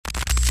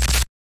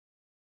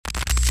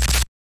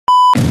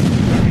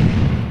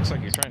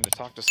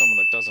talk to someone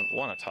that doesn't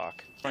want to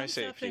talk. My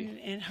safety.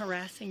 And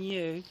harassing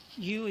you,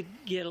 you would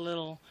get a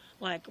little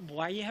like,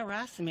 why are you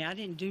harassing me? I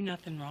didn't do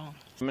nothing wrong.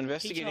 I'm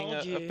investigating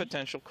a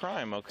potential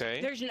crime, okay?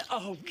 There's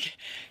no,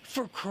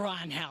 for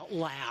crying out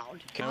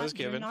loud. I was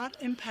given. You're not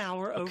in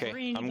power over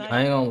anybody.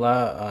 I ain't gonna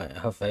lie,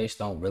 her face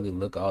don't really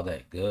look all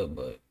that good,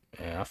 but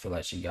man, I feel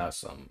like she got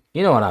something.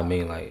 You know what I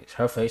mean? Like,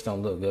 her face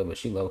don't look good, but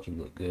she low-key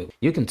look good.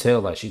 You can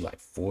tell like she's like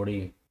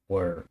 40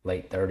 or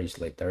late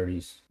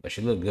 30s. But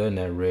she look good in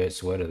that red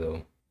sweater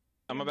though.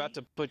 I'm about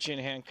to put you in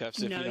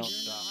handcuffs if you don't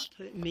stop. Not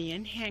putting me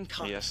in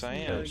handcuffs. Yes, I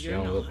am. No,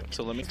 you're not.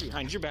 So let me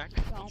behind your back.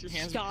 Put your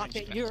hands Stop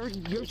it. Put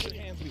your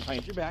hands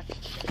behind your back.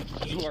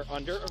 You are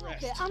under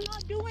arrest. I'm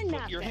not doing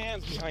that. Put your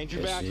hands behind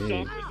your back.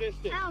 Stop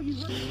resisting. Ow, you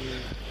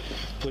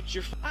Put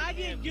your I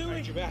didn't do behind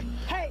it. your back.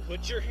 Hey,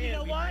 Put your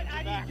hands behind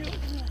your back.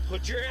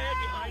 Put your hand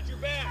behind your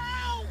back.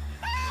 Ow!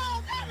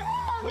 Ow! That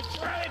hurts! Put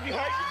your hand behind your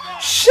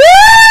back. Shit!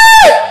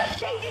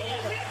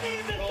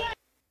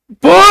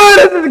 Boy,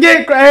 this is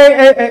getting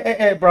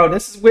hey, bro.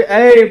 This is weird.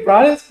 Hey, bro,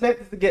 I didn't expect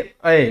this to get.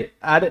 Hey,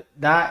 I did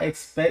not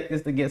expect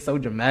this to get so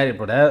dramatic,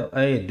 bro.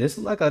 This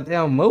is like a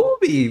damn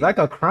movie, like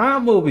a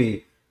crime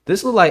movie.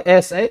 This looks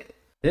like SA.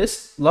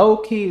 This low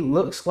key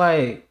looks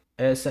like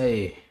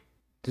SA.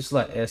 This is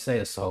like SA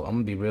assault. I'm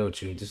gonna be real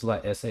with you. This is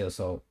like SA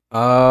assault.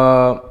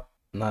 Nah,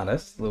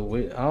 that's a little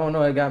weird. I don't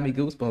know. It got me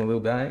goosebumps a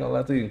little bit. I ain't gonna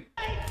lie to you.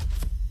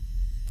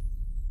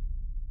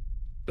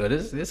 But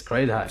this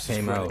crazy how it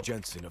came out.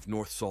 Jensen of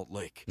North Salt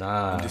Lake.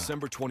 Nah. In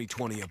December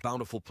 2020, a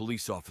Bountiful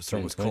police officer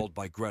was called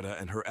by Greta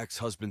and her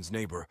ex-husband's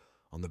neighbor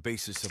on the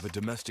basis of a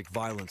domestic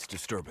violence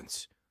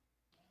disturbance.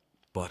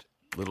 But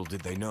little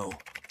did they know,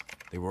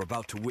 they were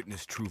about to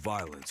witness true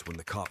violence when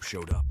the cops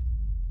showed up.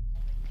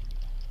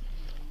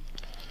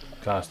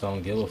 Cops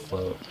don't give a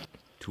fuck.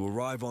 To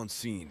arrive on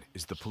scene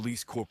is the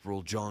police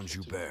corporal John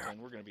Joubert,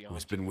 who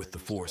has been with the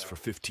force for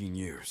 15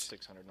 years.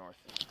 600 North.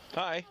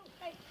 Hi.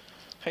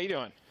 How you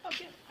doing?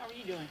 Okay, how are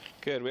you doing?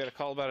 Good. We had a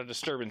call about a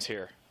disturbance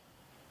here.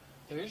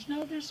 There's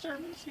no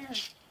disturbance here.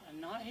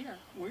 I'm not here.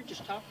 We're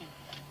just talking.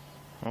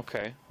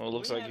 Okay. Well, it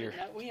looks like you're...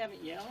 We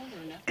haven't yelled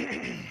or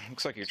nothing.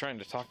 Looks like you're trying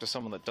to talk to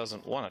someone that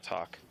doesn't want to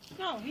talk.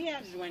 No, he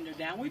had his window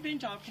down. We've been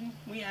talking.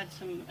 We had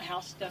some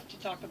house stuff to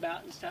talk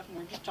about and stuff, and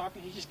we're just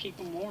talking. He just keep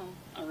them warm,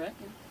 I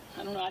reckon.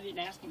 I don't know. I didn't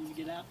ask him to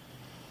get out.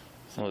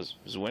 Well,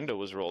 his window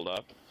was rolled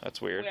up.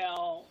 That's weird.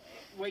 Well,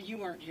 you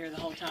weren't here the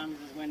whole time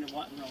his window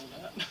wasn't rolled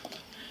up.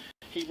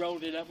 He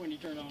rolled it up when he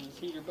turned on his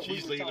heater. But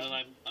she's leaving and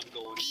I'm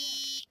going.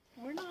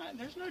 We're not.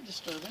 There's no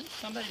disturbance.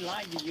 Somebody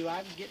lied to you. I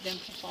would get them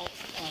for false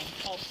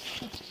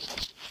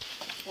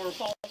or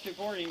false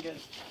reporting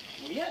because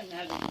we hadn't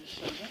had any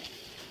disturbance.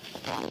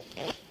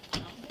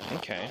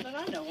 Okay. That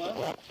I know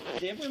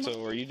of.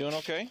 So are you doing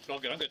okay? Oh,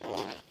 good. I'm good.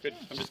 Good.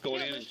 I'm just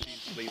going in and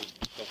she's leaving.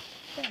 So.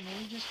 Yeah,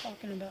 we were just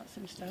talking about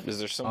some stuff. Is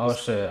there some? Oh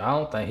shit! I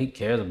don't think he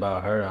cares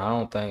about her. I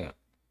don't think.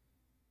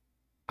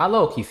 I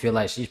low key feel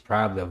like she's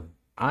probably.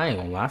 I ain't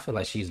gonna lie. I feel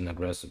like she's an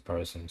aggressive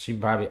person. She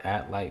probably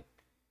act like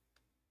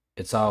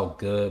it's all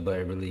good, but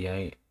it really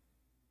ain't.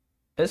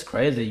 It's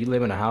crazy. You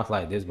live in a house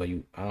like this, but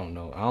I don't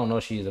know. I don't know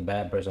if she's a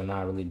bad person or not.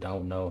 I really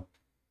don't know.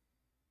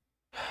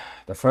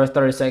 The first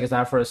 30 seconds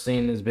I first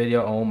seen this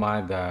video, oh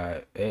my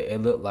god,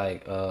 it looked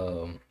like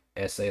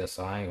SA,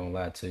 so I ain't gonna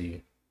lie to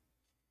you.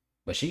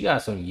 But she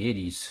got some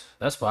yitties.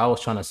 That's what I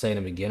was trying to say in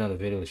the beginning of the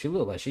video. She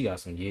looked like she got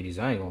some yitties.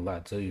 I ain't gonna lie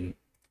to you.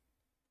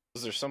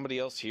 Is there somebody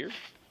else here?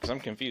 Because I'm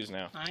confused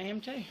now. I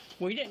am too.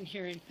 We didn't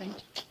hear anything.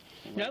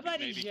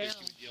 Nobody's yelling.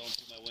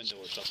 Through my window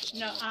or something.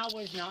 No, I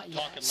was not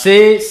yelling.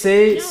 See,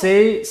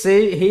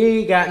 he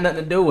ain't got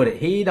nothing to do with it.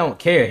 He don't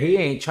care. He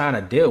ain't trying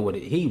to deal with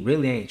it. He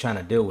really ain't trying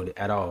to deal with it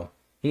at all.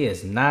 He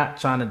is not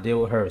trying to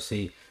deal with her.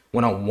 See,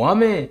 when a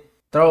woman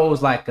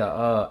throws like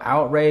a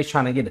outrage,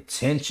 trying to get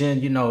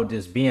attention, you know,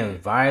 just being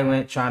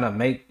violent, trying to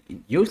make,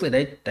 usually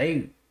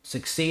they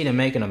succeed in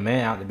making a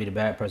man out to be the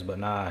bad person, but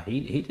nah,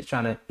 he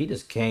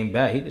just came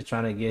back. He just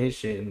trying to get his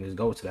shit and just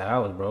go to the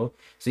house, bro.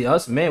 See,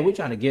 us men, we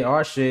trying to get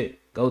our shit,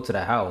 go to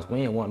the house. We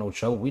ain't want no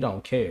trouble. We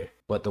don't care.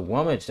 But the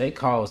woman, they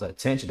cause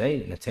attention.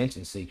 They an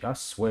attention seeker. I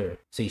swear.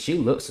 See, she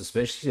looked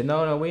suspicious. She said,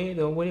 no, we ain't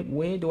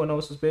doing no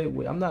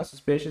suspicious. I'm not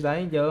suspicious. I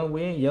ain't yelling.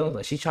 We ain't yelling.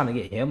 Like, she's trying to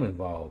get him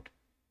involved.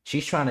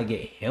 She's trying to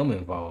get him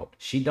involved.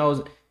 She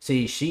knows.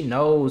 See, she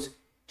knows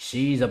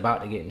she's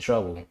about to get in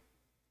trouble.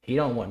 He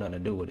don't want nothing to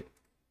do with it.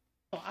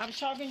 I was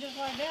talking just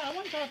like that. I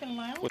wasn't talking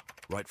loud.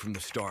 Right from the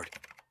start,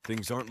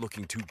 things aren't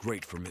looking too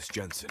great for Miss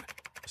Jensen,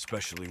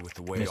 especially with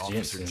the way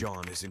Officer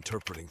John is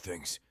interpreting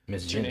things.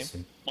 Miss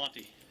Jensen.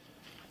 Monty.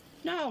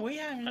 No, we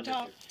haven't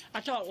talked.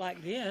 I talk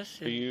like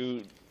this. Are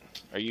you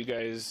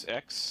guys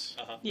ex?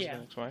 Yeah.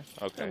 Ex-wife?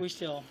 Okay. So we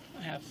still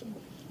have some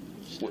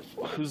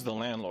stuff. Who's the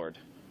landlord?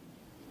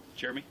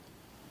 Jeremy?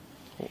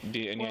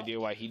 Any idea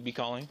why he'd be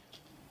calling?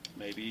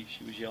 Maybe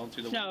she was yelling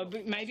through the window. No,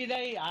 but maybe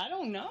I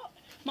don't know.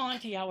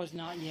 Monty, I was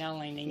not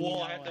yelling. And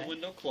well, I had the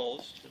window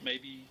closed.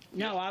 Maybe.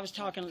 No, I was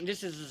talking.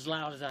 This is as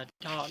loud as I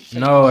talk. So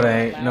no, it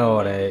ain't. No,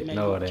 it ain't.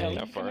 No, it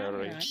ain't.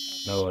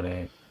 No, it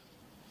ain't.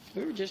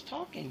 We were just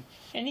talking,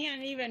 and he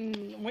hadn't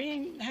even.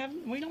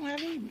 We don't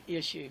have any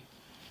issue.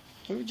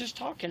 We were just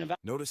talking about.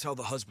 Notice how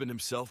the husband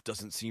himself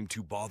doesn't seem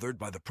too bothered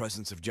by the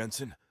presence of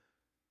Jensen?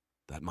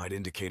 That might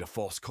indicate a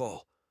false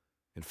call.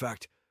 In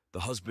fact,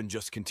 the husband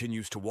just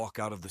continues to walk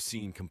out of the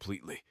scene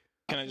completely.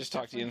 Can I just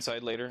talk to you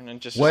inside later and then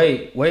just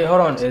Wait,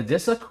 hold on. Is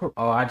this a?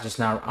 Oh, I just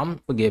now.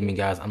 Forgive me,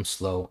 guys. I'm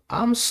slow.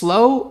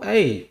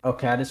 Hey.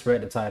 Okay, I just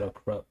read the title.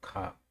 Corrupt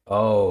cop.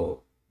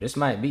 Oh, this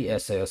might be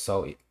SA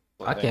assault.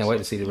 I can't wait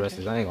to see the rest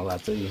of it. I ain't gonna lie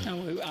to you.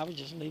 No, I was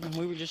just leaving.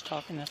 We were just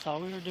talking. That's all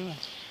we were doing.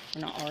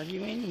 We're not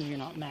arguing. You're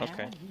not mad.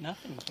 Okay.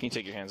 Nothing. Can you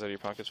take your hands out of your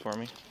pockets for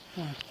me?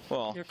 Why?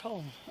 Well, You're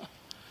cold.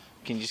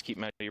 can you just keep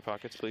them out of your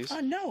pockets, please?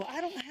 No,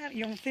 I don't have.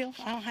 You don't feel?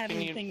 I don't have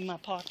anything in my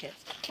pockets.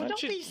 Well,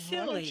 don't be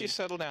silly. Why don't you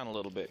settle down a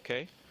little bit,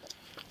 okay?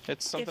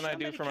 It's something I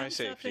do for my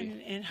safety. If somebody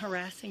comes up and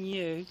harassing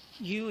you,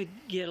 you would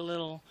get a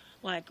little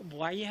like,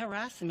 why are you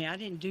harassing me? I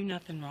didn't do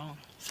nothing wrong.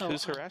 So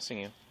Who's harassing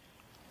you?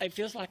 It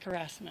feels like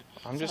harassment.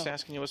 I'm just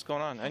asking you what's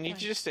going on. I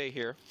need you to stay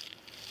here.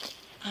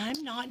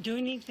 I'm not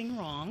doing anything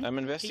wrong. I'm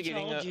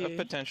investigating a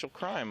potential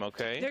crime,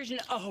 okay? There's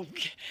no,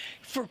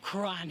 for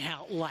crying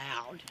out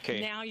loud. Okay.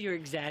 Now you're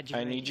exaggerating.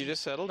 I need you to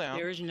settle down.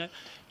 There's no.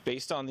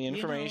 Based on the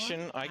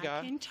information I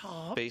got, can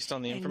talk, based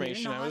on the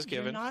information I was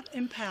given. You're not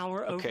in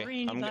power over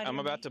anybody. I'm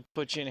about to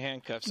put you in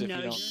handcuffs if you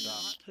don't you're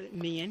stop. not putting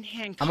me in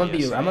handcuffs. I'm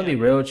gonna be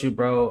real with you,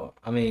 bro.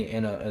 I mean,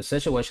 in a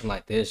situation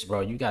like this,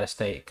 bro, you gotta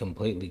stay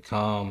completely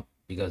calm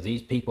because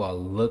these people are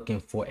looking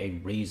for a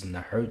reason to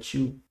hurt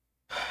you.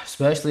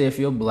 Especially if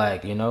you're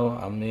black, you know,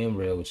 I'm being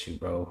real with you,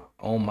 bro.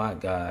 Oh my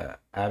God,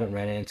 I haven't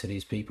ran into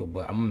these people,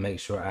 but I'm gonna make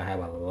sure I have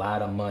a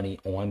lot of money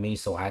on me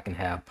so I can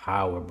have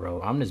power,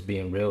 bro. I'm just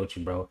being real with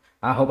you, bro.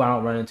 I hope I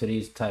don't run into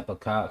these type of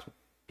cops.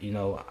 You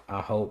know,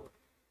 I hope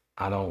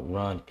I don't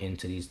run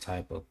into these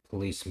type of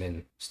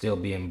policemen still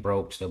being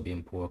broke, still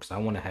being poor, because I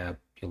want to have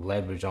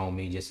leverage on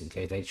me just in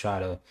case they try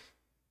to,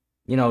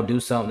 you know,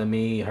 do something to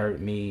me, hurt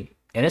me.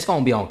 And it's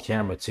gonna be on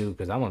camera too,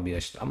 because I'm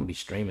gonna be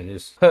streaming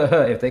this.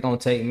 If they're gonna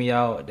take me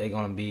out, they're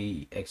gonna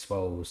be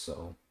exposed.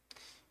 So,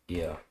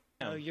 yeah.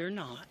 No, you're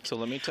not. So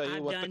let me tell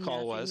you what the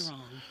call was.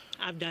 Wrong.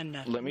 I've done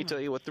nothing. Let me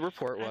tell you what the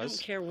report was. I don't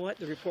care what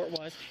the report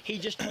was. He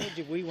just told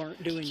you we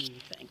weren't doing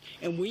anything,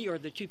 and we are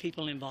the two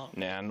people involved.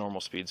 Nah,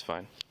 normal speed's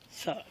fine.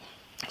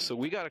 So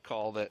we got a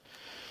call that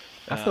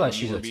I feel like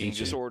she's you were a being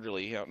teacher.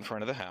 disorderly out in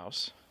front of the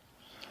house.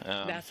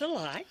 That's a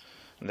lie.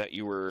 That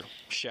you were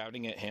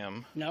shouting at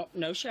him.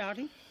 No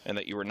shouting. And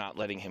that you were not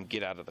letting him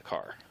get out of the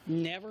car.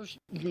 Never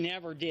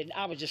did.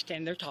 I was just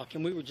standing there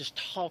talking. We were just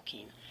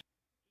talking.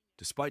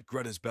 Despite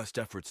Greta's best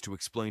efforts to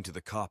explain to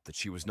the cop that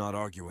she was not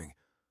arguing,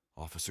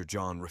 Officer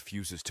John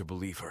refuses to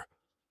believe her.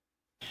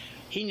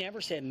 He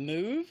never said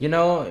move. You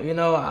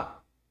know,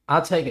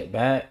 I'll take it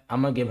back.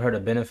 I'm gonna give her the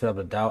benefit of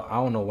the doubt. I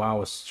don't know why I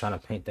was trying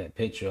to paint that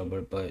picture of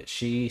her, but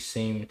she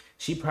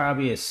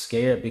probably is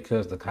scared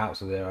because the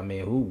cops are there. I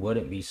mean, who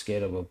wouldn't be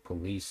scared of a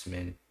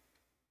policeman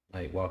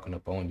like walking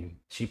up on you?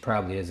 She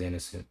probably is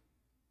innocent.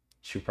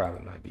 She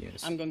probably might be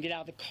innocent. I'm gonna get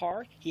out of the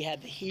car. He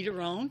had the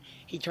heater on.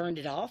 He turned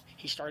it off.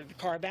 He started the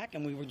car back,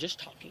 and we were just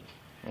talking.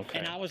 Okay.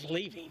 And I was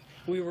leaving.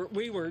 We were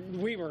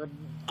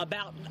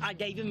about. I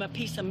gave him a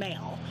piece of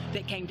mail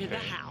that came to the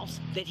house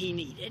that he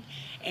needed,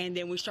 and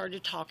then we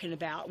started talking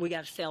about we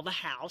got to sell the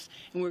house,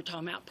 and we were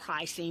talking about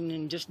pricing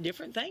and just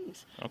different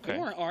things. Okay. We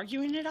weren't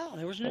arguing at all.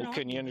 There was no. Well,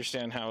 can you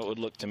understand how it would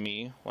look to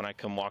me when I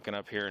come walking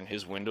up here and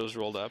his windows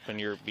rolled up and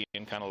you're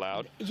being kind of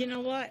loud? You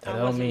know what? That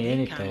don't mean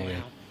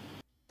anything.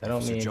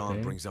 Officer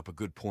John brings up a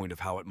good point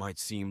of how it might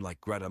seem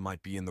like Greta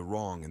might be in the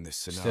wrong in this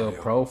scenario.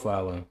 Still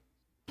profiling.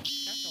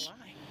 That's a lie.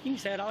 You can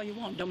say it all you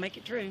want. Don't make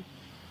it true.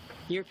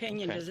 Your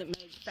opinion doesn't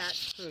make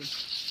facts true.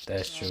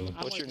 That's true.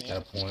 What's your name?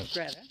 Got a point.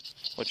 Greta.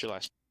 What's your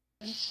last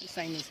The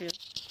same as his.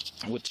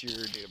 What's your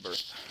date of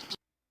birth?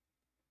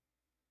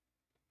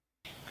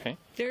 Okay.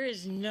 There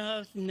is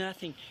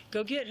nothing.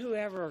 Go get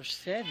whoever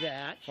said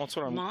that. Well, that's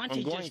what I'm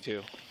going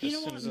to. You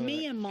know what?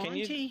 Me and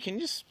Monty. Can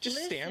you just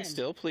stand listen,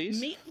 still,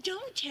 please?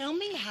 Don't tell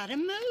me how to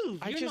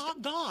move. You're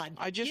not God.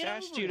 I just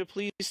asked you to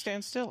please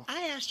stand still.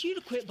 I asked you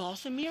to quit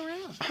bossing me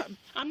around.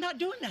 I'm not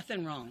doing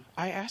nothing wrong.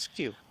 I asked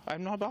you.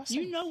 I'm not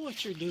bossing. You know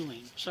what you're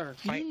doing, sir.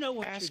 You know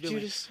what you're doing. I asked you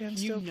to stand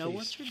still, You know please.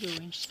 what you're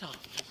doing. Stop.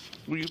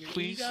 Will you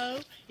please? Your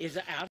ego is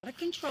out of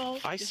control.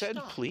 I Just said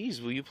stop.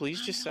 please. Will you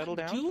please just settle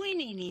down? I'm not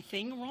doing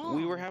anything wrong.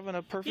 We were having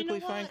a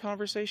perfectly fine what?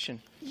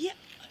 conversation. Yeah.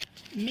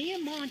 Me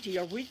and Monty,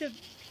 are we the...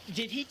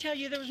 Did he tell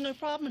you there was no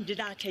problem? Did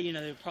I tell you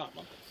no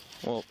problem?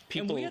 Well,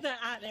 people...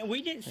 And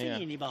we didn't see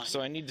anybody.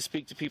 So I need to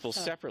speak to people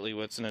separately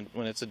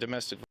when it's a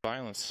domestic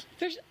violence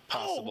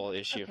possible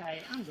issue. Okay,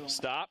 I'm going.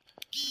 Stop.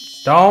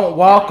 Don't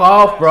walk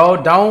off,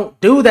 bro. Don't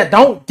do that.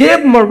 Don't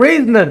give them a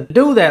reason to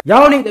do that.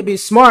 Y'all need to be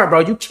smart,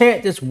 bro. You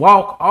can't just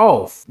walk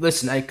off.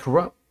 Listen, a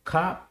corrupt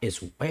cop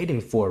is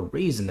waiting for a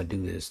reason to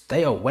do this.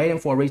 They are waiting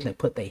for a reason to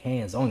put their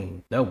hands on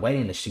you. They're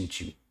waiting to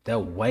shoot you. They're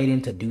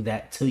waiting to do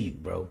that to you,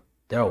 bro.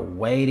 They're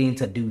waiting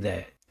to do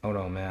that. Hold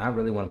on, man. I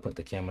really want to put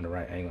the camera in the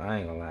right angle. I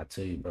ain't gonna lie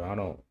to you,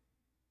 bro.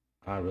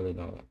 I really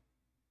don't.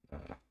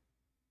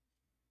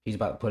 He's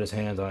about to put his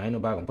hands on. Ain't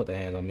nobody gonna put their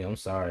hands on me. I'm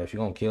sorry. If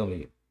you're gonna kill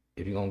me,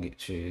 if you're gonna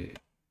get shit.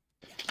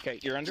 Okay,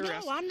 you're under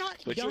arrest. No, I'm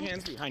not. Put your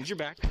hands behind your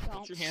back.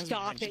 Put your hands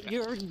Stop behind it.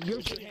 your back. You're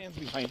Put your hands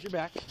behind your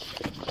back.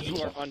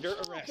 You are under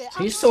arrest.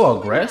 He's so Put your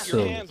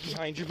aggressive. hands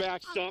behind your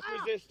back. Stop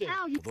resisting.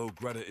 Although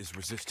Greta is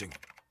resisting,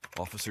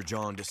 Officer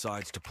John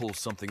decides to pull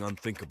something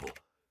unthinkable,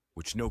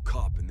 which no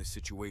cop in this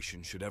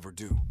situation should ever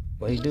do.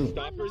 What he do?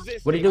 Stop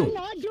resisting. What he do? I'm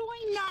not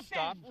doing nothing.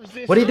 Stop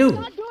resisting. What he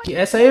do?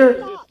 He SA her?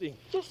 Resisting.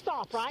 Just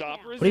stop right Stop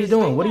now. resisting. What are you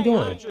doing? What are you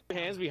doing? Put your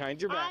hands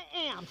behind your back. I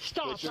am.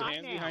 Stop Put your right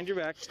hands now. behind your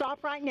back.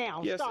 Stop right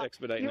now. Yes, Stop.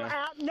 expedite You're now.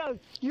 out. No,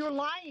 you're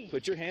lying.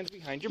 Put your hands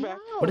behind your back.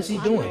 No, What is he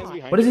I'm doing?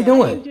 not. What is he I didn't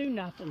doing? do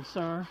nothing,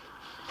 sir.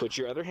 Put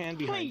your other hand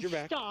behind Please your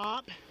back.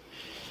 stop.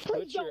 Put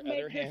Please your don't make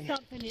other this hand.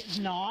 something it's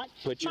not.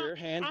 Put your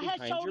hand I had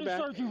behind your shoulder back.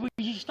 surgery. Will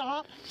you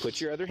stop?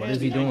 Put your other What hand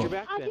is he behind doing?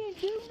 your back I then.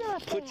 didn't do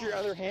nothing. Put your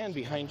other hand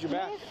behind your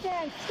back.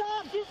 Listen,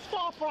 stop. Just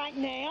stop right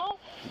now.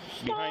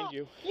 Stop. Behind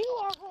you. You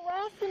are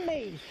harassing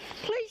me.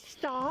 Please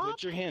stop.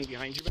 Put your hand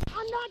behind your back.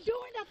 I'm not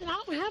doing nothing.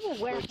 I don't have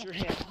a weapon. Put your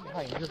hand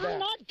behind your I'm back.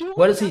 not doing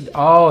What is he? nothing.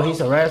 Oh, he's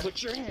harassed.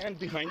 Put your hand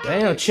behind your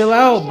Damn, chill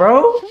out,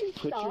 bro. Please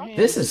Put your stop. hand.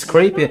 This is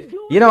creepy.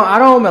 You know, I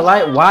don't even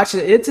like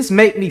watching it. It just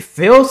make me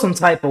feel some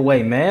type of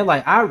way, man.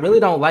 Like, I really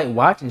don't like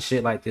watching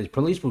shit like this.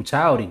 Police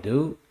brutality,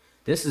 dude.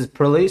 This is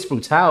police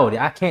brutality.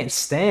 I can't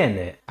stand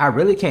that. I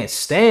really can't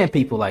stand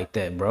people like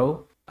that,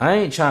 bro. I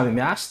ain't trying to,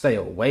 man. I stay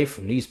away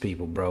from these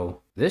people, bro.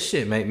 This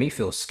shit make me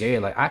feel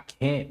scared. Like, I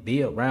can't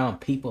be around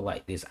people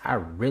like this. I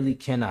really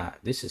cannot.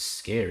 This is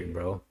scary,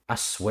 bro. I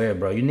swear,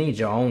 bro. You need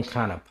your own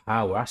kind of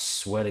power. I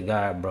swear to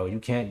God, bro. You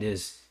can't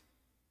just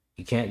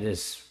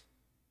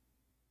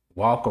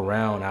walk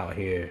around out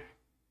here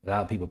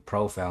without people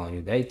profiling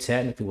you. They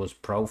technically was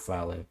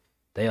profiling.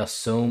 They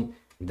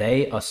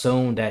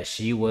assumed that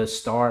she was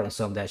starting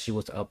something, that she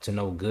was up to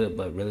no good,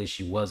 but really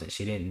she wasn't.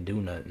 She didn't do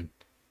nothing.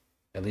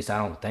 At least I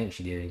don't think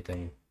she did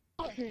anything.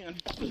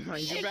 Hand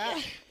behind your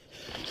back.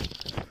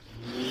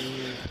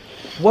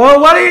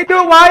 Well, what are you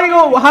doing?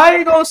 How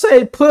you gonna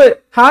say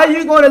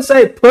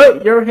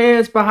put your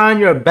hands behind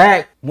your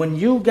back when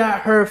you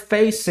got her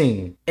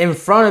facing in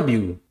front of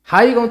you?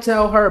 How you gonna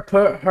tell her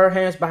put her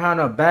hands behind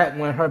her back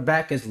when her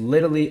back is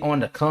literally on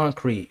the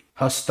concrete?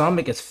 Her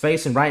stomach is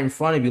facing right in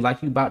front of you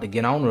like you about to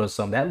get on her or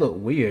something. That look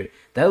weird.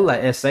 That look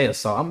like SA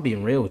assault. I'm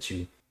being real with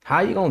you. How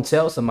you gonna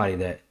tell somebody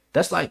that?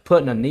 That's like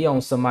putting a knee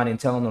on somebody and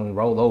telling them to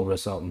roll over or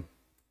something.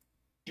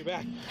 Your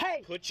back.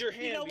 Hey, Put your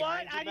hand you know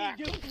behind what?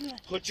 your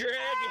back. Put your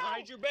hand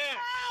behind your back.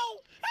 Ow!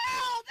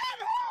 Ow!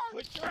 That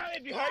hurts! Put your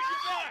hand behind your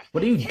back.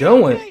 What are you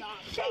doing?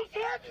 He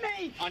hit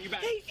me! On your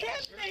back. He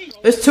hit me!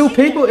 It's two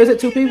people. Is it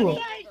two people?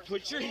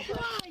 Put your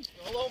hand.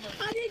 Roll over.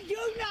 I didn't do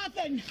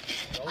nothing.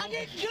 I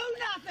didn't do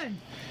nothing.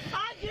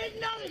 I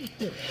did nothing.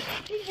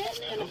 He hit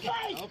me in the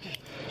face.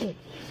 Okay.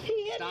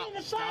 He hit me in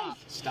the face.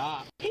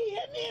 Stop. He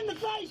hit me in the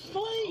face,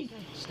 please.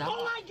 Okay, stop.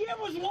 All I did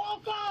was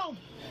walk off.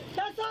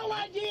 That's all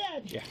I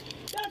did. Yeah.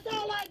 That's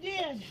all I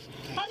did.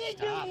 I didn't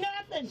do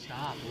nothing.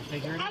 Stop. We'll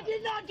figure it I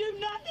did not do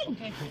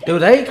nothing.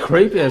 Dude, they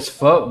creepy as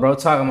fuck, bro.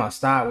 Talking about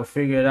stop, we'll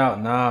figure it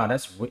out. Nah,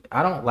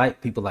 I don't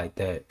like people like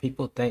that.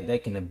 People think they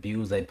can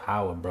abuse their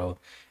power, bro.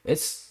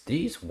 It's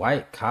these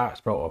white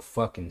cops, bro, are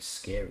fucking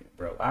scary,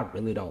 bro. I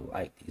really don't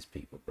like these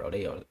people, bro.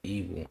 They are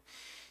evil.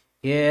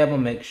 Yeah, I'm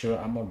gonna make sure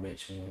I'm a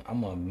rich one.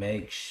 I'm gonna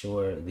make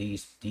sure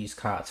these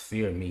cops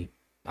fear me.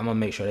 I'm gonna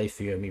make sure they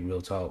fear me,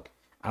 real talk.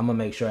 I'm gonna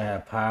make sure I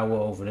have power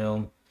over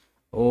them.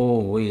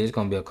 Oh, it's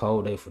gonna be a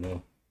cold day for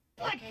them.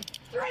 Like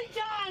 3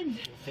 times.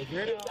 Figure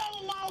it You out. got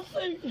a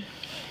lawsuit.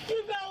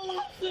 You got a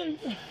lawsuit.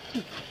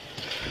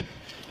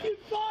 You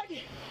thought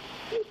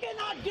you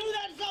cannot do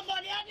that to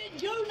somebody. I didn't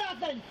do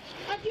nothing.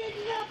 I did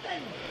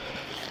nothing.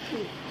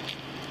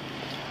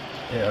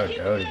 They are Get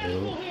dirty,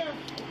 medical dude. here.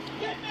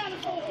 Get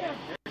medical here.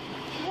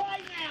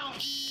 Right now.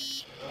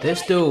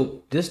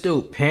 This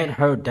dude pinned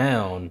her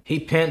down. He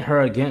pinned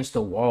her against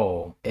the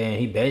wall, and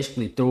he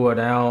basically threw her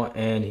down.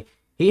 And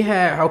he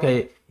had,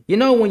 okay, you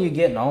know when you're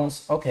getting on,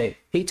 okay,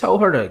 he told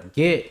her to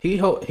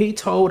he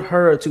told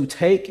her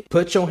to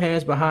put your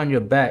hands behind your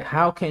back.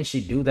 How can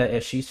she do that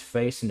if she's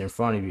facing in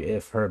front of you,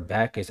 if her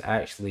back is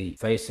actually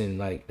facing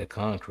like the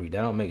concrete?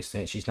 That don't make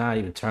sense. She's not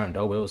even turned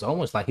over. It was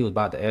almost like he was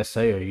about to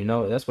SA her, you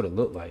know? That's what it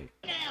looked like.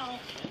 Now.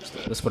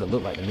 That's what it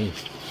looked like to me.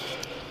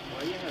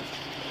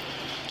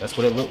 That's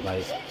what it looked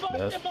like.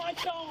 That's, Busted my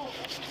jaw.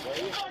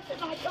 Busted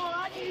my jaw.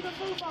 I didn't even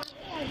move my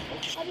hand.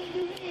 I didn't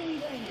do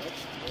anything.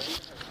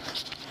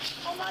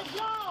 Oh my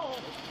jaw.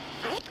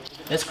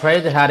 it's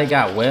crazy how they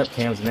got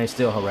webcams and they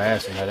still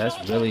harassing her.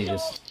 That's really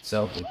just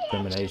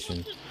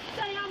self-incrimination.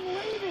 Say I'm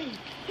leaving.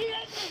 He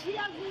has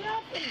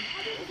nothing.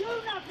 I didn't do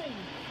nothing.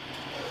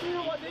 You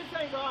know what? This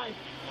ain't right.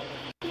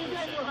 This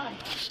ain't right.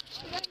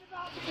 It ain't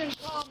about being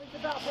calm. It's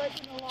about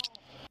breaking the law.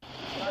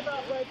 It's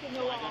about breaking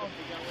the law.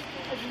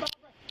 It's about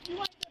you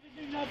ain't gonna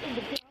do nothing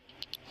to him.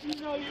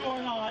 You know you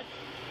are not.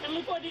 And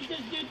look what he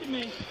just did to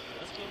me.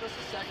 Let's give us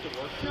a sec to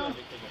work through No.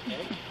 everything,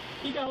 okay?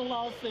 You got a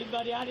lawsuit,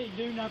 buddy. I didn't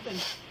do nothing.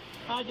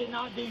 I did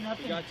not do You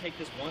nothing. gotta take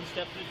this one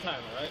step at a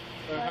time, alright?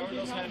 Or I how are did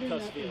those not do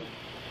handcuffs nothing. feeling?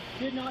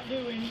 Did not do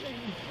anything.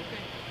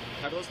 Okay.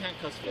 How do those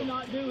handcuffs Did feel?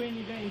 not do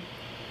anything.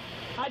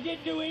 I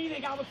didn't do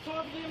anything. I was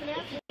talking to him and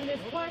asking him this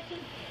question.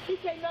 He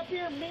came up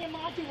here and me and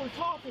Monty were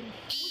talking. We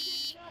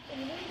did nothing.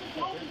 We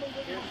even told him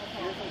we didn't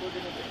have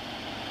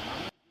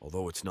to talk.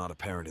 Although it's not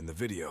apparent in the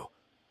video,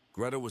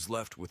 Greta was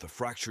left with a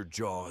fractured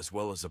jaw as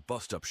well as a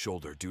bust-up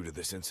shoulder due to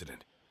this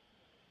incident.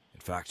 In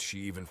fact, she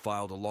even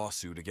filed a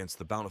lawsuit against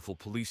the Bountiful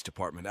Police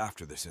Department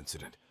after this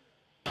incident.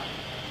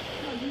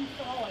 You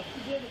saw it.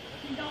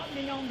 He knocked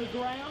me on the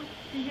ground.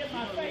 He hit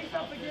my face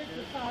up against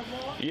the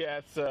sidewalk. Yeah,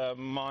 it's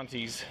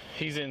Monty's.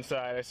 He's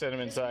inside. I sent him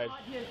inside. It's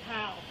not his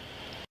house.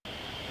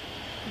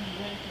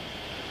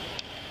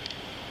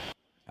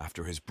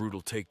 After his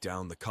brutal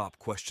takedown, the cop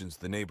questions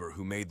the neighbor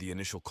who made the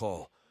initial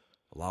call,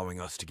 allowing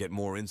us to get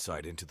more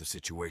insight into the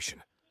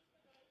situation.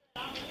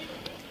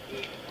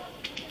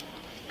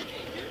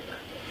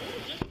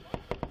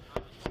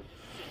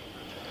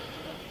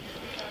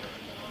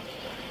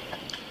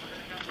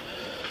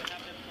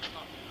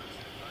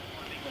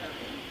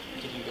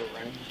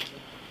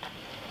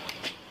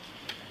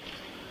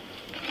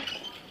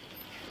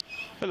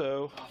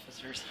 Hello.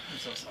 Officers, I'm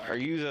so sorry. Are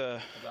you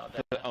the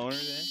owner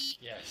then?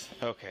 Yes.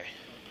 Okay.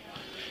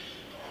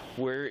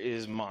 Where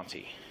is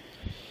Monty?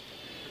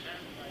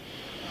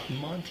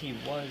 Monty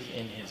was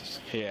in his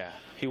Yeah,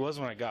 he was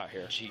when I got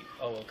here. Jeep.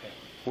 Oh, okay.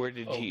 Where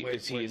did he? Where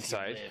Is he does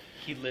inside? live?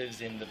 He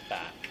lives in the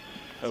back.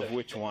 Of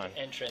which one? The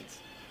entrance.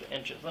 The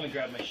entrance. Let me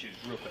grab my shoes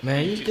real quick.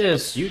 Man, you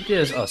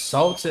just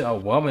assaulted a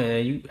woman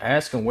and you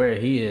asking where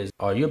he is.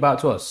 Are you about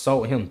to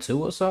assault him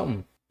too or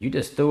something? You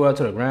just threw her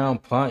to the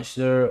ground, punched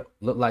her,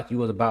 looked like you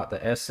was about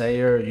to essay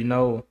her, you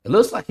know. It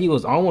looks like he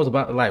was almost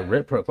about to like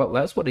rip her.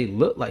 That's what he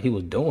looked like he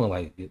was doing.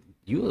 Like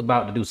you was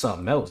about to do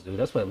something else, dude.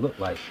 That's what it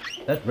looked like.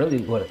 That's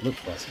really what it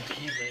looked like. So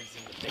he lives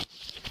in the basement.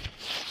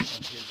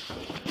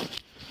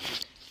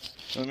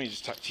 Let me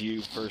just talk to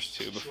you first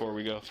too before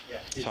we go.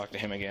 Yeah. Talk to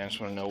him again. I just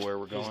want to know where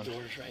we're going. His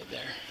door's right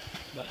there.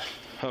 But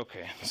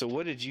Okay. So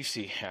what did you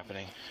see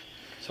happening?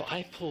 so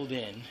I pulled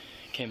in,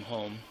 came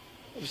home.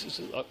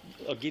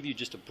 I'll give you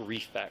just a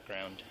brief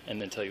background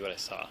and then tell you what I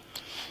saw.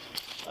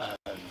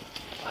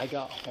 I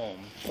got home.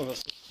 Well,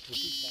 the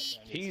brief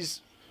background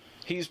is-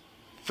 He's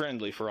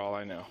friendly for all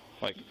I know.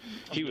 Like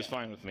he was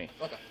fine with me.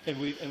 Okay.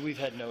 And we've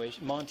had no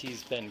issue.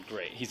 Monty's been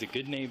great. He's a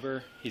good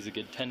neighbor. He's a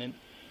good tenant.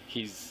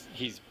 He's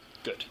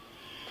good.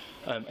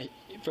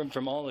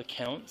 From all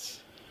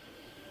accounts,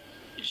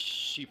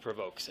 she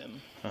provokes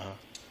him. Uh-huh.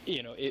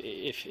 You know,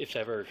 if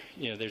ever,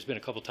 you know, there's been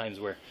a couple times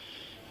where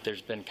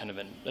there's been kind of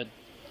a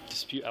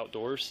dispute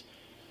outdoors,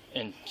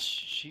 and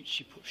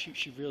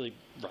she really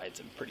rides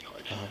him pretty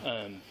hard.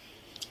 Uh-huh.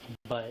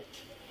 But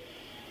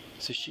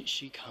so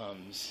she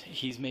comes.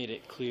 He's made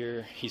it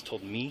clear. He's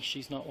told me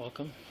she's not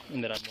welcome,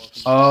 and that I'm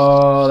welcome.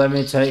 Oh, let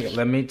me take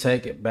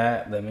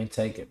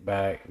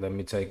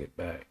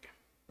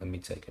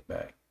it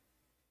back.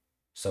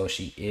 So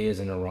she is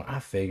in the wrong. I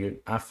figured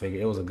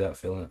it was a gut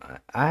feeling.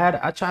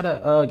 I tried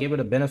to give her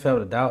the benefit of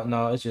the doubt.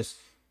 No, it's just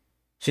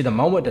see, the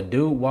moment the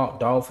dude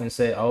walked off and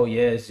said, "Oh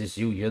yeah, it's just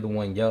you. You're the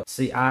one." Yep.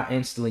 See, I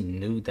instantly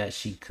knew that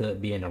she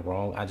could be in the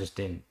wrong. I just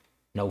didn't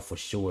know for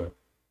sure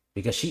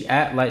because she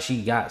act like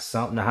she got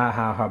something.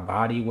 How her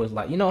body was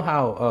like. You know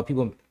how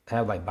people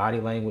have like body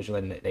language,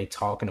 like they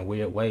talk in a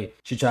weird way.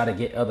 She tried to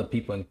get other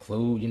people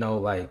include. You know,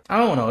 like I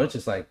don't know. It's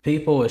just like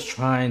people is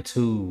trying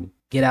to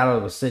get out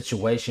of a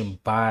situation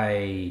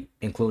by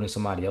including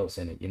somebody else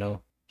in it. You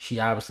know, she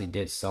obviously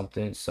did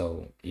something.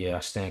 So yeah, I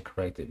stand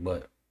corrected,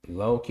 but.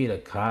 Low-key, the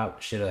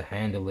cop should have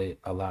handled it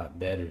a lot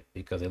better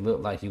because it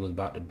looked like he was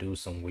about to do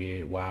some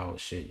weird, wild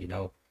shit, you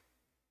know?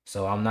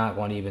 So I'm not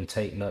going to even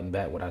take nothing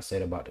back what I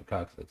said about the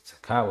cop. The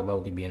cop was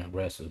low-key being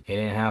aggressive. He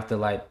didn't have to,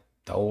 like,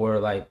 throw her,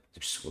 like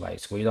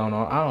squeeze on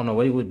her. I don't know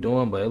what he was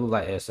doing, but it looked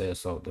like SA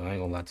assault, though. I ain't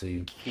going to lie to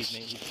you. He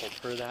told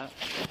her that,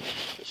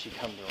 but she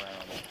comes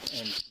around,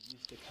 and she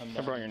used to come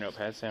down. I brought your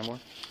notepad, Samwell.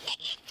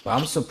 But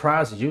I'm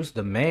surprised it's usually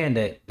the man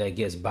that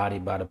gets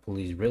bodied by the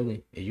police,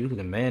 really. It's usually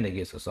the man that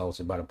gets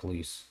assaulted by the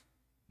police.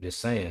 Just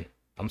saying.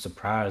 I'm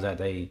surprised that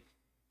they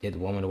did the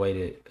woman the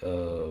way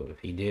that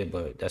he did,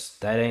 but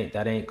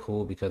that ain't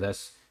cool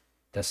because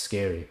that's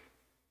scary.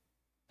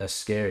 That's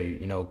scary.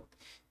 You know,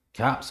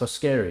 cops are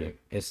scary.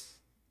 It's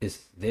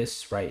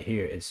this right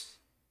here. It's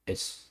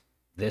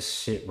this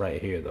shit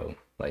right here though.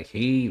 Like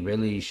he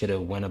really should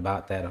have went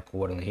about that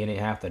accordingly. He didn't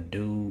have to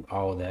do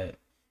all that.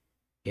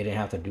 He didn't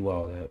have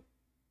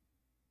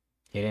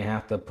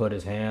to put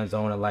his hands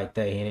on it like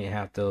that. He didn't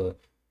have to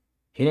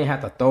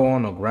throw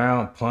on the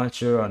ground,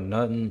 punch her or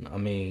nothing. I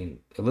mean,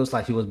 it looks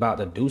like he was about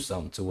to do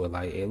something to her.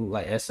 Like it looked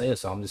like SA or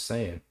something. I'm just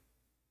saying.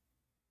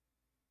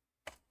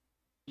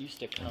 Used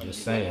to come. I'm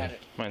just saying.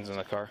 Mine's in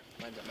the car.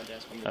 Mine's at my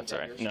desk. That's all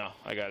right. No,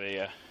 I got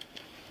a.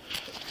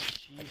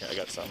 I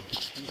got some.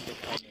 She used to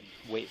come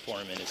and wait for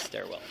him in his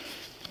stairwell.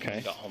 When Okay.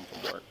 he got home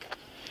from work,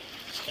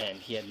 and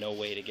he had no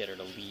way to get her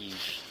to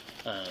leave.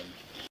 And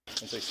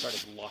so he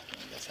started locking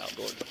this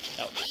outdoor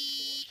door,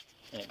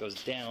 and it goes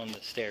down the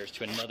stairs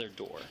to another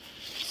door.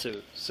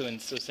 So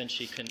since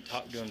she couldn't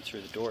talk to him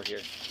through the door here,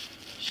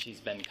 she's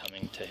been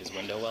coming to his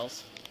window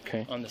wells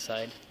Okay. on the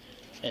side,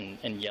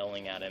 and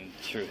yelling at him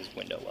through his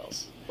window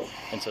wells.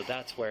 And so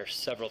that's where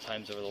several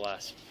times over the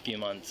last few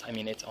months, I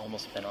mean, it's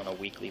almost been on a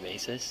weekly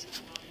basis,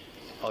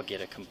 I'll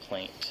get a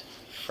complaint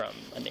from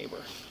a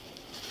neighbor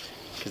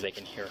because they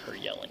can hear her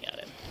yelling at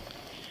him.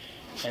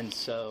 And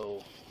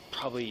so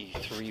probably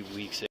 3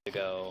 weeks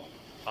ago,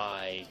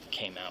 I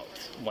came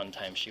out. One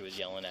time she was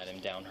yelling at him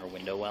down her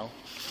window well,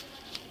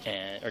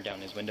 or down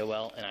his window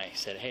well, and I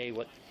said, hey,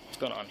 what's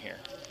going on here?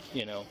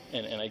 You know,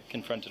 and I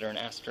confronted her and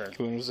asked her.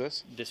 When was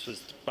this? This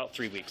was about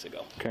 3 weeks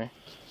ago. Okay.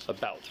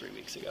 About 3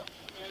 weeks ago.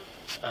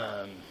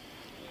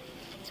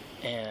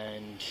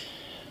 And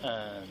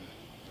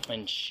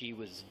she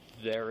was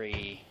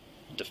very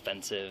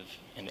defensive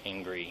and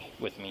angry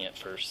with me at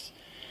first.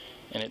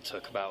 And it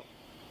took about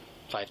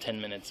 5-10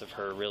 minutes of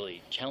her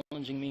really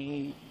challenging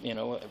me. You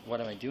know,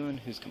 what am I doing?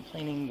 Who's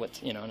complaining?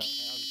 What's, you know, and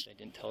I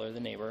didn't tell her the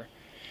neighbor,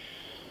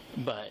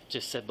 but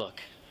just said,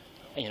 look,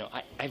 you know,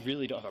 I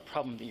really don't have a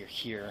problem that you're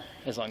here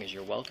as long as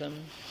you're welcome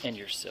and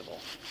you're civil.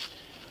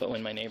 But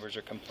when my neighbors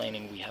are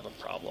complaining, we have a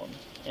problem.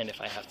 And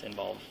if I have to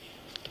involve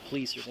the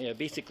police, or, you know,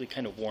 basically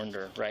kind of warned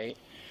her, right?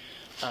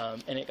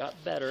 And it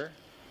got better.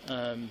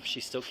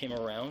 She still came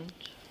around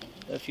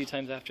a few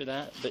times after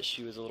that, but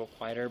she was a little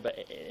quieter.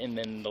 And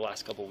then the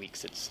last couple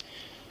weeks,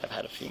 I've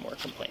had a few more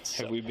complaints.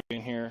 Have we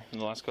been here in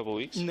the last couple of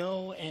weeks?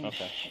 No, and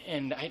okay.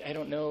 And I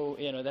don't know,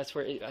 you know, that's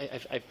where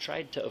I've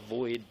tried to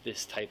avoid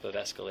this type of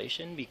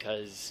escalation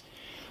because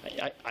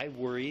I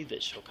worry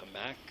that she'll come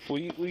back. Will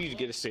you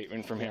get a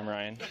statement from him,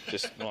 Ryan?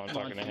 Just while I'm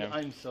talking to him.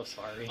 I'm so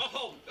sorry.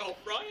 Oh,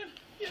 Ryan?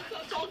 Yeah,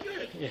 that's all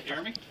good. Yeah.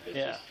 Jeremy?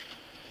 Yeah.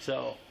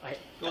 So It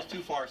goes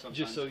too far sometimes.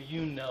 just so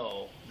you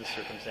know the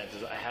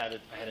circumstances, I had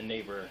a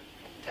neighbor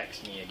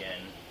text me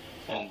again,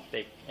 and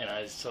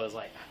I was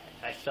like,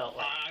 I felt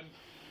like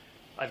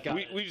I've got.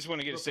 We just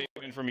want to get a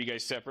statement from you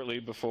guys separately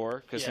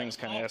before, because things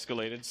kind of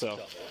escalated. So.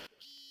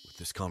 With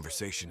this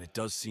conversation, it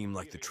does seem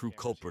like the true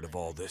culprit of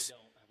all this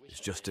is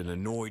just an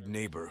annoyed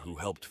neighbor who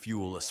helped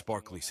fuel a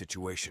sparkly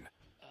situation.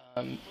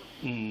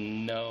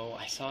 No,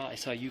 I saw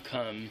you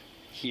come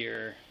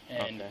here,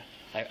 and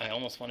I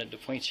almost wanted to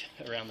point you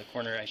around the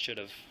corner. I should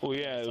have. Well,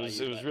 yeah, it was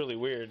really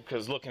weird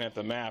because looking at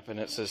the map and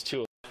it says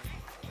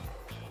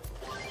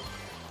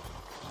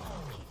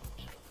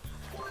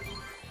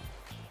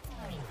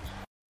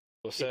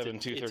 207,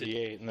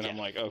 238, and then I'm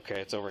like,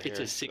 okay, it's over here. It's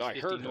a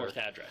 650 North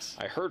address.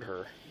 I heard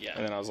her,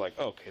 and then I was like,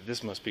 okay,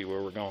 this must be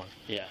where we're going.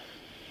 Yeah.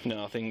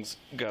 No, things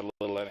got a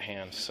little out of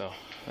hand, so.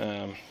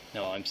 No,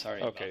 I'm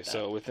sorry. Okay, about that.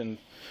 so within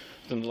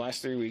the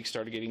last 3 weeks,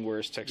 started getting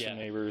worse, texting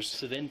neighbors.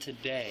 So then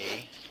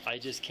today, I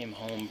just came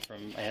home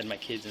I had my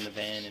kids in the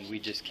van, and we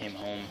just came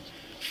home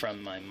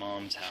from my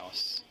mom's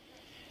house.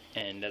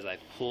 And as I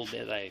pulled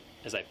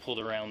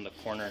around the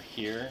corner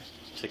here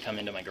to come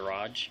into my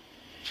garage,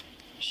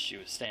 she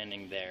was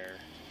standing there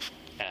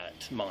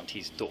at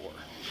Monty's door.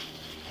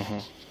 Mm-hmm.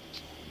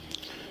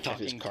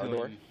 Talking at his car to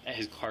door? him at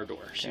his car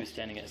door. She was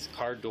standing at his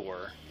car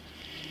door.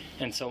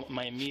 And so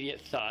my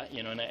immediate thought,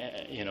 you know, and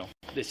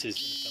this is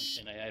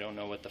something I don't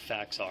know what the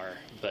facts are,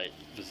 but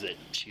was that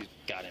she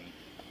got him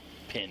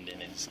pinned in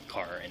his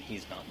car and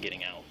he's not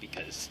getting out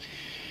because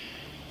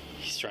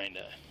he's trying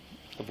to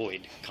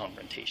avoid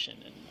confrontation.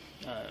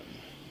 And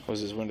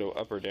was his window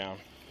up or down?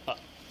 up.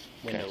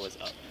 Window was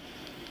up.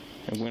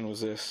 And when was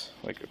this?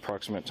 Like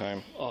approximate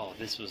time? Oh,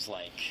 this was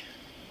like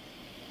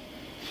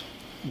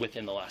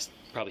within the last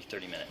probably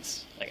 30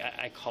 minutes. Like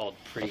I called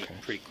pretty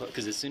close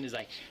because as soon as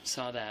I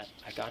saw that,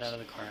 I got out of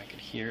the car. I could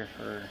hear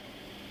her.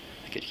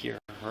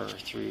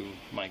 Through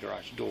my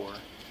garage door.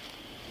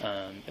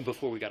 And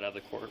before we got out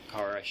of the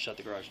car, I shut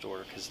the garage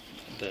door because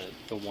the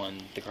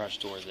garage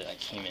door that I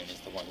came in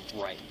is the one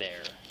right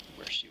there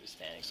where she was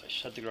standing. So I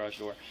shut the garage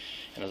door,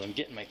 and as I'm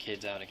getting my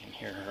kids out, I can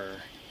hear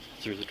her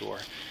through the door.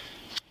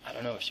 I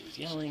don't know if she was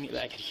yelling.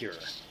 I could hear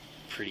her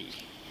pretty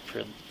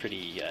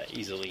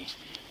easily.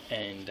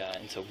 And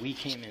so we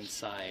came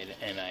inside,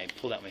 and I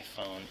pulled out my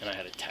phone, and I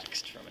had a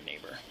text from a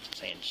neighbor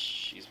saying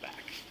she's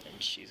back,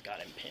 and she's got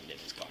him pinned in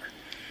his car.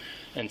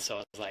 And so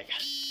I was like, and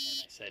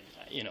I said,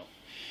 you know,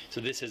 so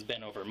this has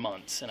been over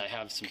months, and I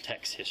have some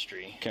text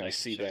history. Can I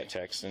see that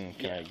text, and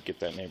can I get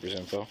that neighbor's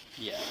info?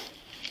 Yeah.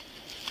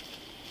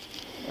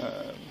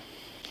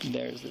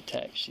 There's the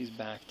text. She's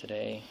back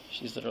today.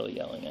 She's literally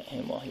yelling at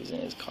him while he's in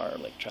his car,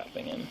 like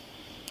trapping him.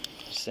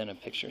 Sent a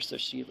picture. So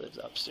she lives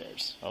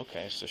upstairs.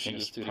 Okay, so she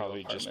was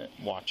probably just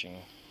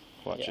watching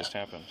what just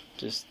happened.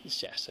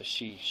 So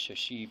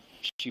she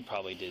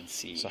probably did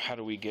see. So how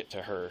do we get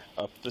to her?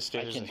 Up the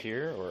stairs in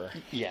here, or?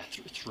 Yeah,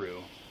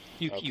 through.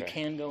 You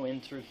can go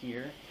in through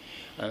here,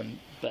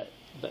 but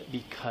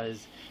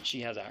because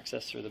she has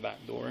access through the back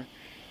door,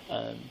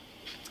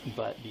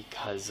 but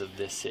because of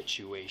this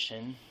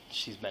situation,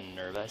 she's been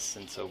nervous,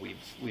 and so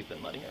we've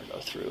been letting her go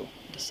through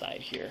the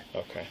side here.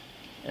 Okay.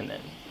 And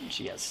then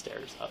she has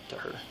stairs up to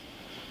her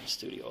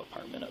studio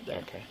apartment up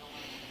there. Okay.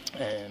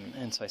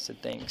 And so I said,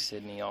 thanks,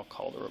 Sydney. I'll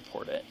call to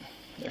report it.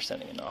 They're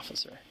sending an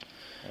officer.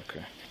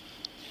 Okay.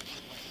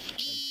 And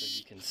so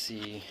you can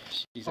see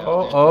she's Oh,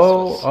 out there.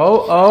 oh,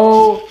 oh,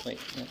 oh. Wait,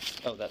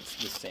 that's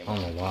the same Oh,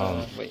 one.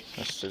 wow. Wait.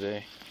 That's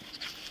today.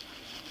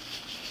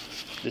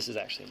 This is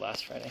actually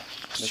last Friday.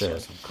 This Share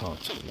was- some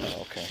content.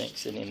 Oh, okay.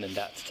 Thanks, and then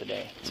that's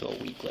today, so a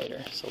week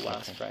later. So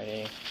last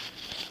Friday,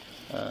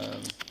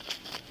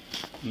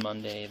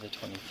 Monday the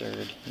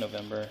 23rd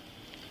November.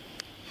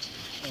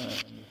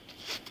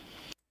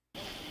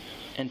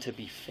 And to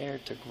be fair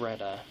to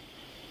Greta,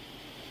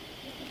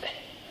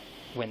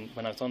 when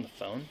I was on the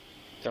phone,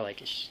 they're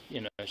like, is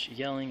she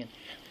yelling? And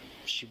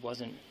she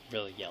wasn't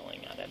really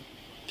yelling at him.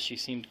 She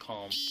seemed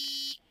calm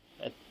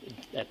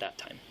at that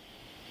time.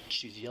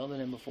 She's yelled at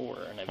him before,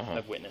 and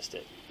I've witnessed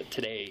it. But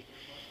today,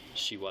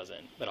 she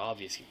wasn't. But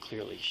obviously,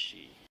 clearly,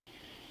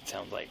 it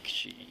sounds like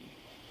she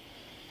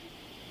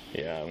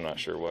Yeah, I'm not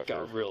sure what.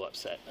 got real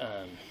upset.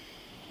 Well,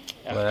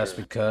 that's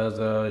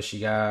because she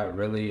got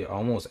really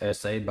almost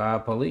essayed by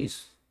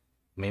police.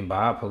 I mean,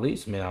 by a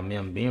policeman. I mean,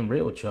 I'm being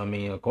real with you. I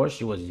mean, of course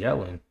she was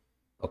yelling.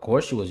 Of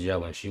course she was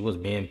yelling. She was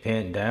being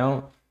pinned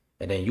down,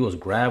 and then you was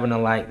grabbing her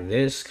like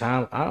this.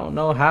 Kind of, I don't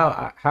know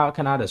how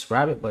can I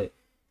describe it, but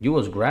you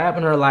was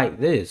grabbing her like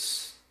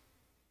this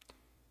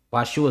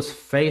while she was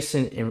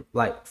facing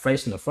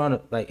the front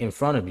of, in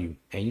front of you,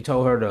 and you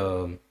told her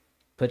to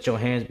put your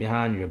hands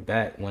behind your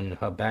back when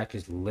her back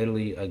is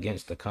literally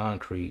against the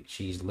concrete.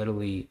 She's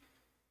literally,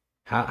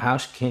 how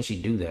can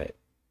she do that?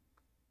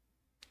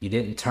 You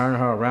didn't turn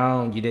her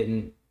around. You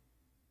didn't.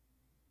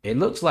 It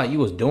looks like you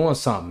was doing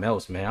something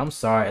else, man. I'm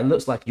sorry. It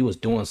looks like you was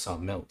doing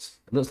something else.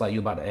 It looks like you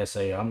about to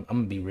essay. I'm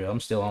gonna be real. I'm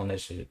still on that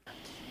shit.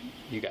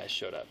 You guys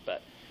showed up,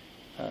 but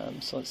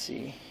so let's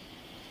see.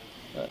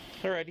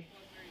 Alrighty.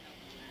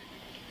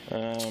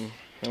 And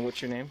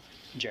what's your name?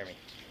 Jeremy.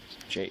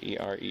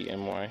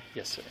 Jeremy.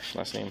 Yes, sir.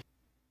 Last name.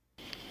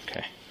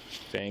 Okay.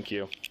 Thank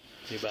you.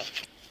 You bet.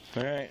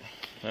 All right.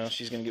 Well,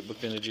 she's gonna get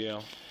booked into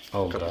jail.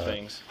 Oh A couple God.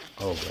 things.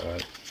 Oh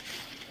God.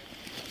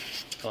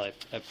 Well,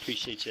 I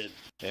appreciate you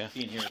Yeah.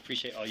 being here. I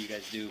appreciate all you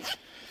guys do.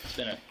 It's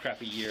been a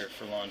crappy year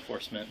for law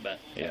enforcement, but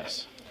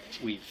Yes.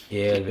 we've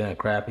Yeah, it's been a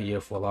crappy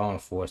year for law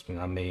enforcement.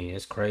 I mean,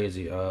 it's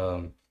crazy.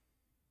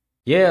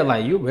 Yeah,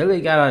 like you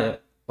really gotta,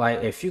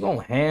 like, if you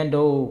gonna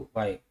handle,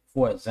 like,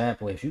 for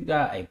example, if you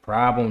got a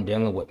problem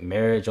dealing with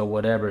marriage or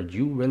whatever,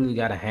 you really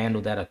gotta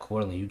handle that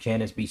accordingly. You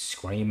can't just be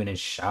screaming and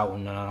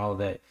shouting and all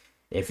that.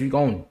 If you're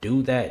gonna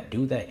do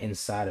that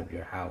inside of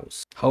your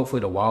house.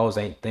 Hopefully the walls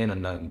ain't thin or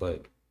nothing,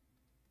 but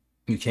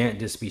you can't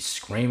just be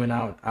screaming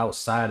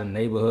outside the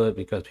neighborhood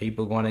because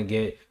people gonna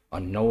get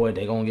annoyed.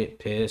 They gonna get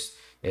pissed.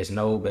 There's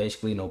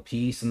basically no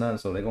peace or nothing.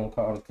 So they're gonna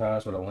call the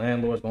cops, or the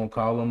landlord's gonna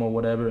call them or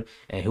whatever.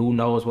 And who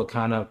knows what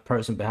kind of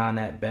person behind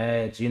that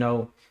badge,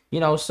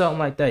 something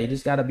like that. You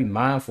just gotta be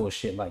mindful of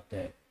shit like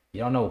that.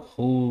 You don't know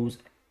who's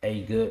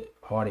a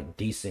good-hearted,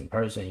 decent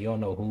person. You don't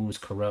know who's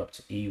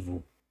corrupt,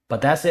 evil.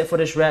 But that's it for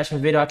this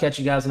reaction video. I'll catch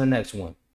you guys in the next one.